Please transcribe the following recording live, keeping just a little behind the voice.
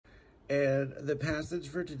And the passage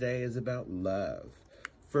for today is about love.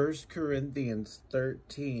 1 Corinthians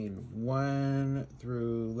 13, 1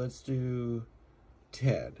 through, let's do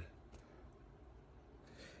 10.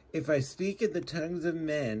 If I speak in the tongues of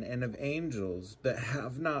men and of angels, but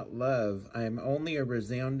have not love, I am only a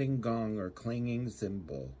resounding gong or clanging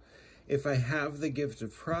cymbal. If I have the gift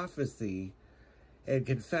of prophecy and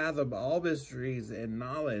can fathom all mysteries and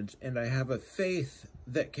knowledge, and I have a faith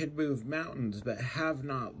that can move mountains, but have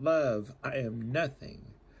not love, I am nothing.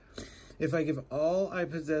 If I give all I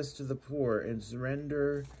possess to the poor and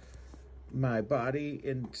surrender my body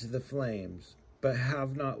into the flames, but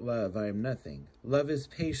have not love, I am nothing. Love is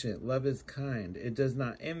patient, love is kind. It does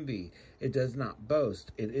not envy, it does not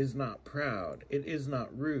boast, it is not proud, it is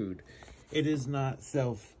not rude, it is not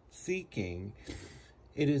self-seeking,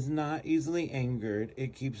 it is not easily angered,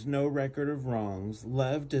 it keeps no record of wrongs.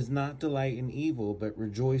 Love does not delight in evil, but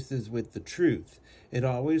rejoices with the truth. It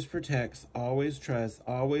always protects, always trusts,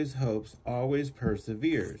 always hopes, always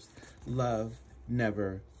perseveres. Love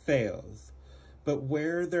never fails. But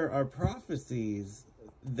where there are prophecies,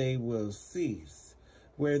 they will cease.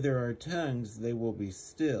 Where there are tongues, they will be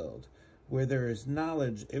stilled. Where there is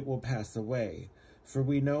knowledge, it will pass away. For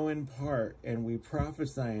we know in part, and we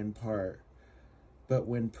prophesy in part. But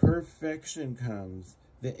when perfection comes,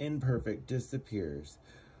 the imperfect disappears.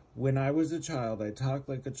 When I was a child, I talked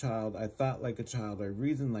like a child, I thought like a child, I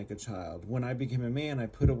reasoned like a child. When I became a man, I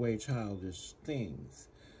put away childish things,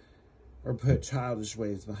 or put childish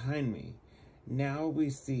ways behind me. Now we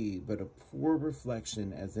see but a poor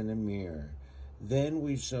reflection as in a mirror. Then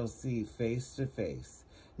we shall see face to face.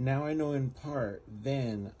 Now I know in part,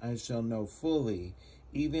 then I shall know fully,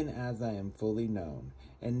 even as I am fully known.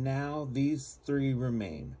 And now these three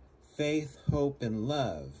remain, faith, hope, and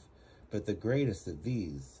love. But the greatest of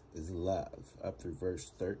these is love, up through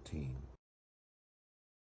verse 13.